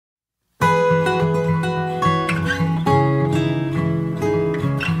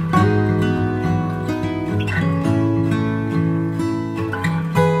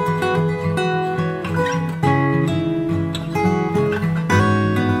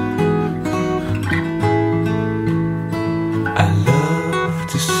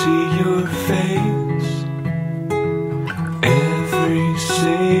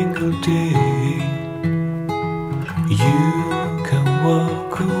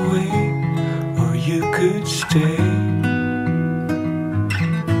away, or you could stay.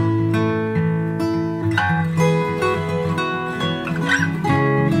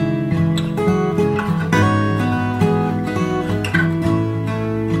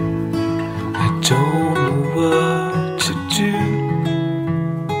 I don't know what to do.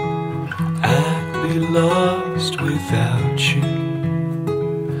 I'd be lost without you.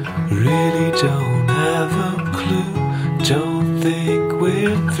 Really don't have a clue. Don't think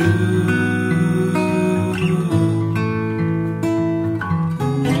we're through.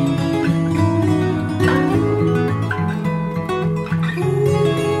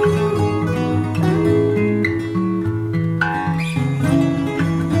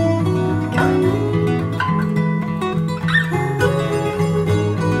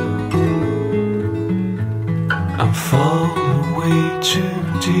 I'm falling way too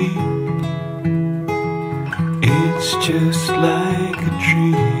deep. It's just like a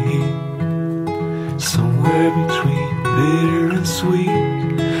dream, somewhere between bitter and sweet.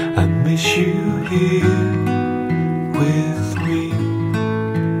 I miss you here with me.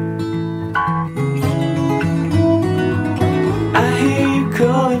 I hear you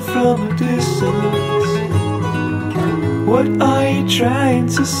calling from a distance. What are you trying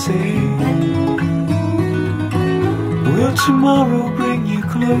to say? Will tomorrow bring you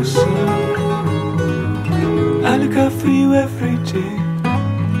closer? I look out for you every day,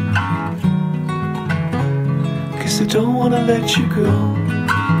 'cause I don't wanna let you go.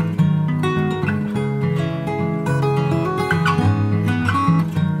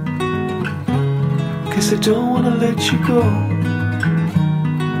 Cause I don't wanna let you go.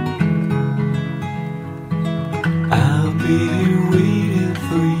 I'll be here waiting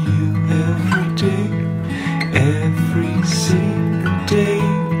for you every day, every single day.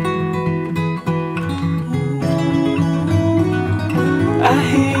 I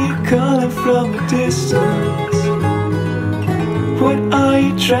hear you calling from a distance. What are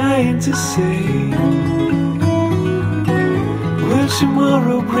you trying to say? Will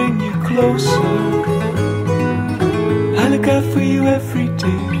tomorrow bring you closer? I look out for you every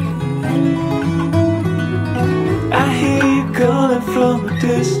day. I hear you calling from a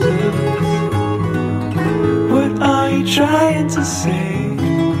distance. What are you trying to say?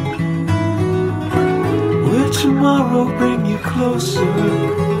 Will tomorrow bring you closer?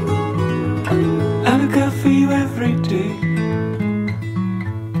 I look out for you every day.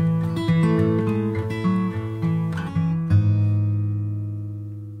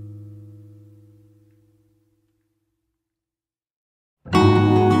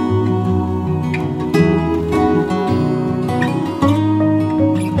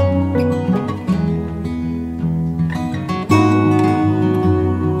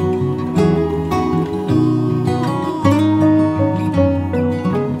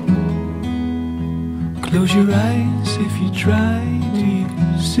 Close your eyes if you try. Do you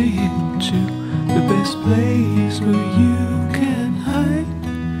see it too? The best place where you can hide.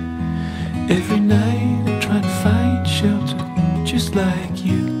 Every night I try to find shelter just like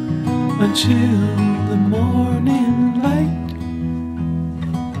you, until the morning light.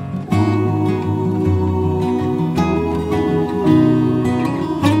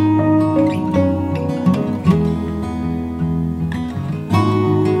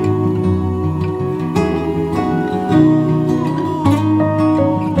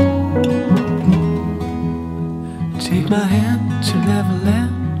 Take my hand to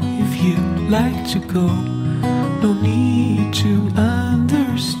Neverland if you'd like to go. No need to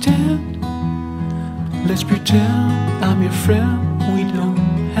understand. Let's pretend I'm your friend. We don't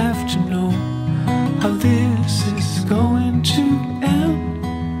have to know how this is going to end.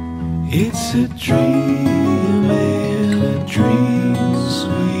 It's a dream and a dream,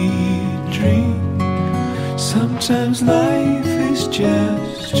 sweet dream. Sometimes life is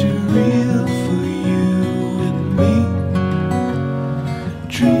just too real for you and me.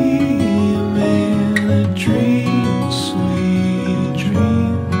 Dream and a dream, sweet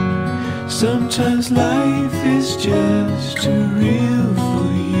dream. Sometimes life is just too real for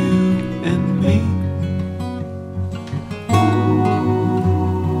you and me.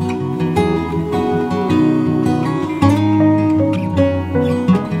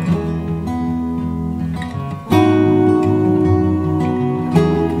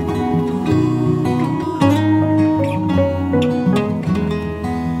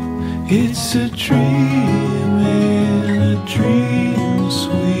 It's a dream and a dream,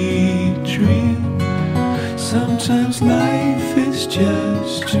 sweet dream. Sometimes life is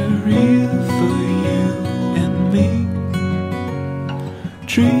just too real for you and me.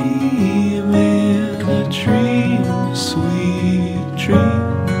 Dream and a dream, sweet dream.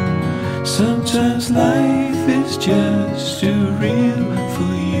 just too real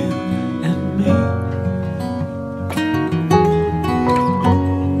for you and me.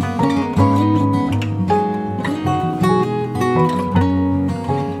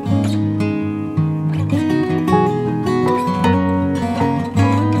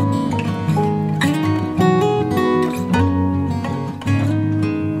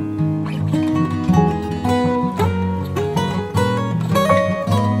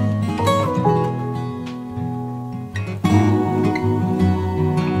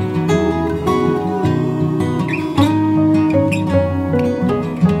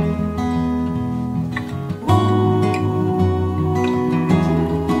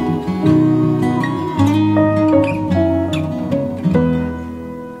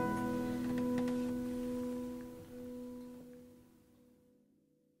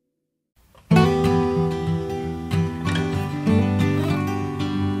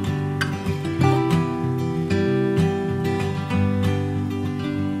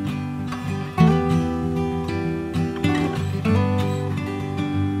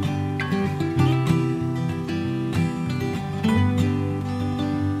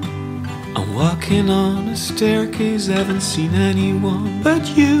 Walking on a staircase, haven't seen anyone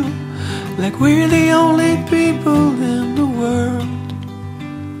but you. Like we're the only people in the world.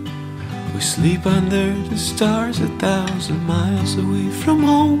 We sleep under the stars 1,000 miles away from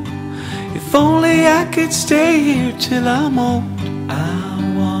home. If only I could stay here till I'm old. I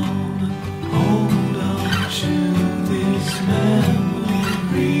wanna hold on to this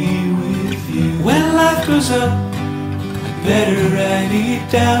memory with you. When life goes up, I better write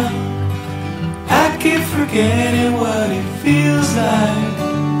it down. I keep forgetting what it feels like.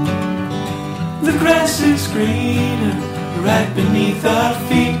 The grass is greener right beneath our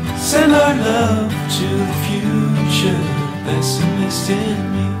feet. Send our love to the future, pessimist in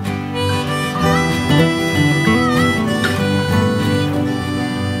me.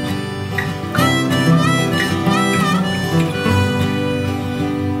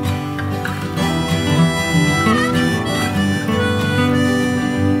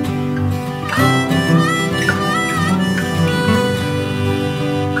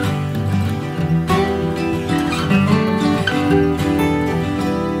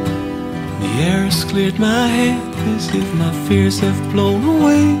 Cleared my head as if my fears have blown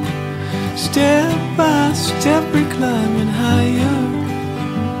away. Step by step we're climbing higher.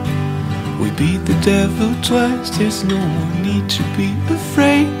 We beat the devil twice, there's no more need to be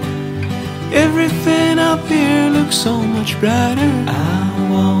afraid. Everything up here looks so much brighter. I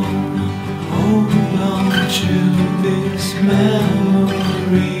wanna hold on to this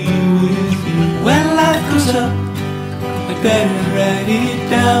memory with you. When life goes up, I better write it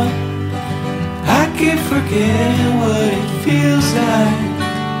down. I keep forgetting what it feels like.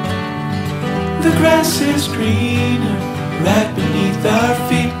 The grass is greener right beneath our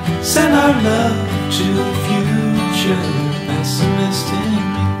feet. Send our love to the future, pessimist in me.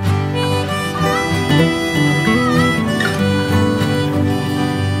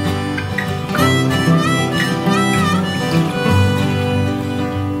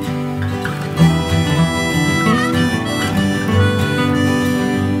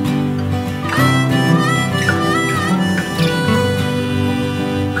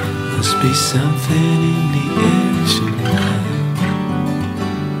 Be something in the air tonight,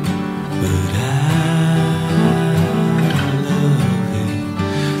 but I love it.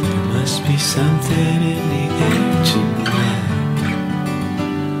 There must be something in the air tonight,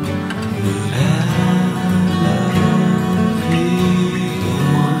 but I love it. Don't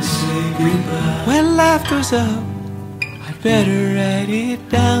wanna say goodbye. When life goes up, I better write it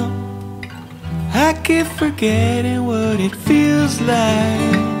down. I keep forgetting what it feels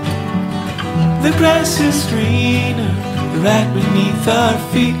like. The grass is greener right beneath our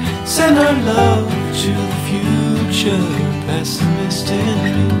feet. Send our love to the future, pessimist in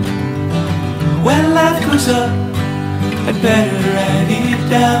me. When life goes up, I'd better write it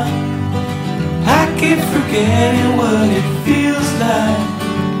down. I keep forgetting what it feels like.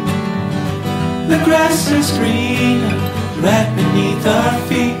 The grass is greener right beneath our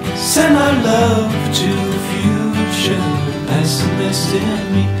feet. Send our love to the future, pessimist in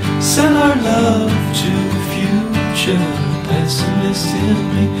me. Send our love to the future, pessimist in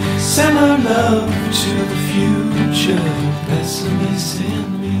me. Send our love to the future, pessimist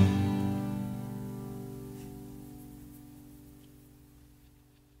in me.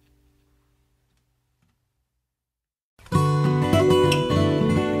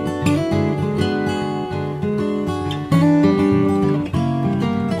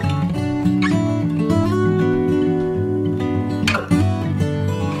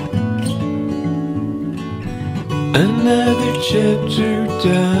 Another chapter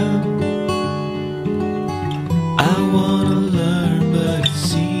done. I wanna learn, but it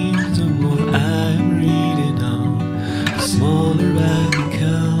seems the more I'm reading on, the smaller I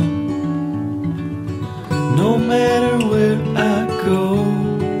become. No matter where I go,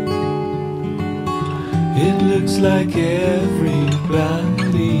 it looks like everybody's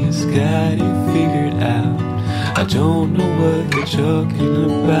got it figured out. I don't know what they're talking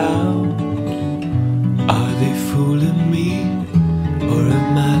about. Are they fooling me, or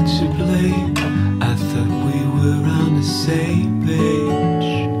am I to blame? I thought we were on the same page.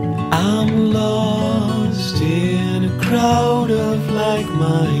 I'm lost in a crowd of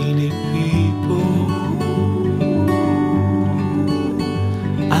like-minded people.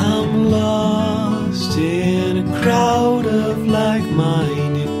 I'm lost in a crowd of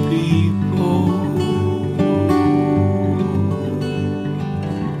like-minded people.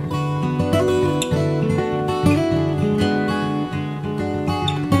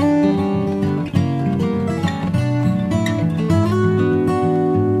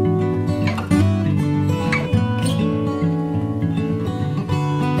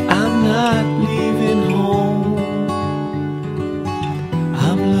 Not leaving home.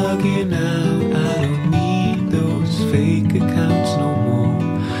 I'm logging out. I don't need those fake accounts no more.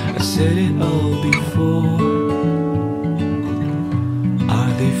 I said it all before.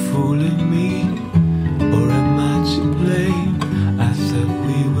 Are they fooling me, or am I to blame? I thought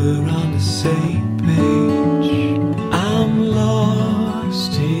we were on the same page. I'm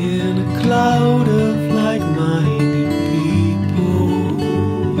lost in a cloud of like-minded people.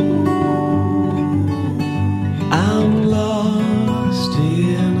 I'm lost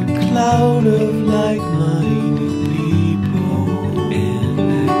in a cloud of like-minded people. And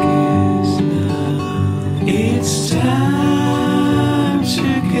I guess now it's time to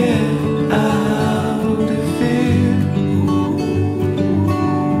get out of here.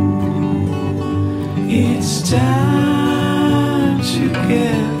 It's time to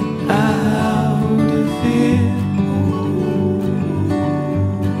get out of here.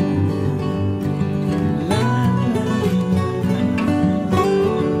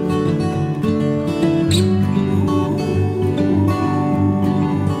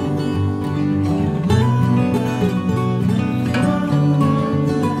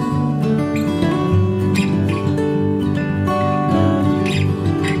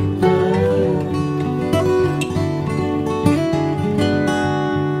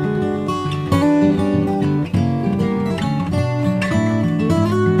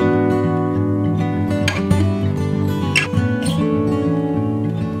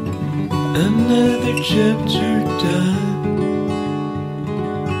 Another chapter done.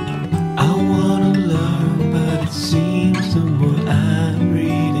 I wanna learn, but it seems the more I'm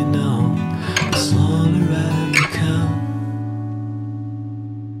reading on, the smaller I become.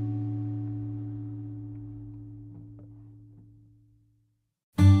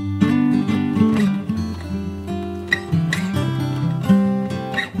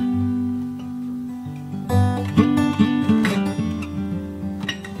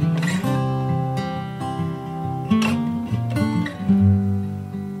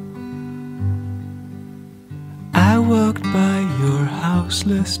 I walked by your house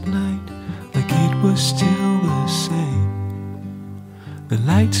last night like it was still the same. The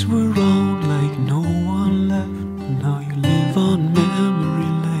lights were on like no one left, but now you live on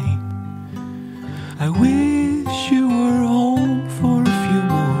memory lane. I wish you were home for a few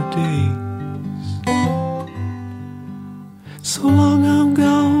more days. So long I'm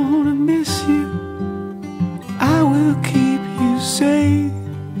gonna miss you. I will keep you safe.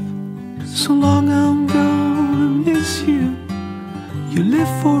 So long I'm gonna miss you. You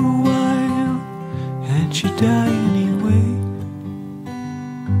live for a while and you die anyway.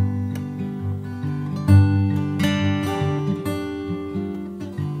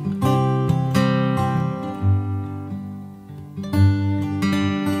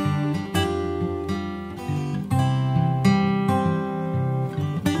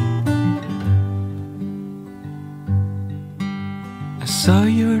 I saw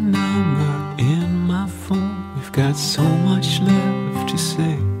your number in my phone. We've got so much left to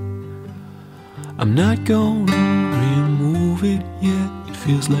say. I'm not gonna remove it yet. It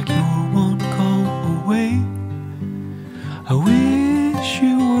feels like you're one call away. I wish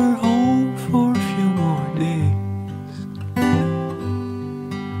you were home for a few more days.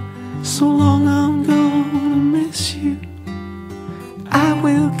 So long I'm gonna miss you. I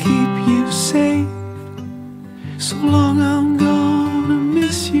will keep you safe. So long I'm gonna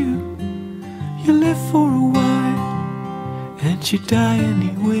miss you. You live for a while and you die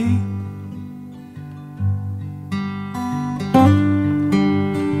anyway.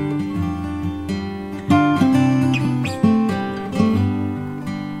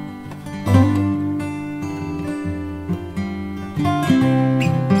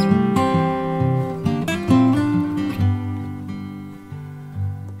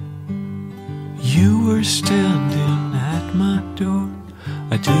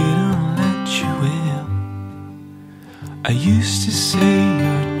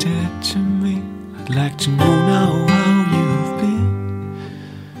 like to know now how you've been.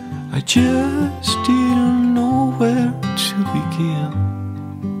 I just didn't know where to begin.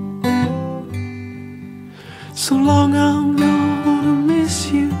 So long I'm gonna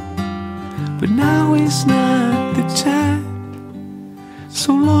miss you, but now is not the time.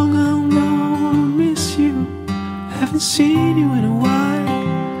 So long I'm gonna miss you, haven't seen you in a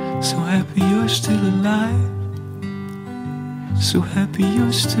while. So happy you're still alive, so happy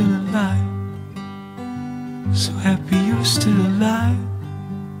you're still alive, so happy you're still alive,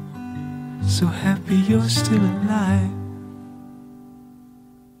 so happy you're still alive.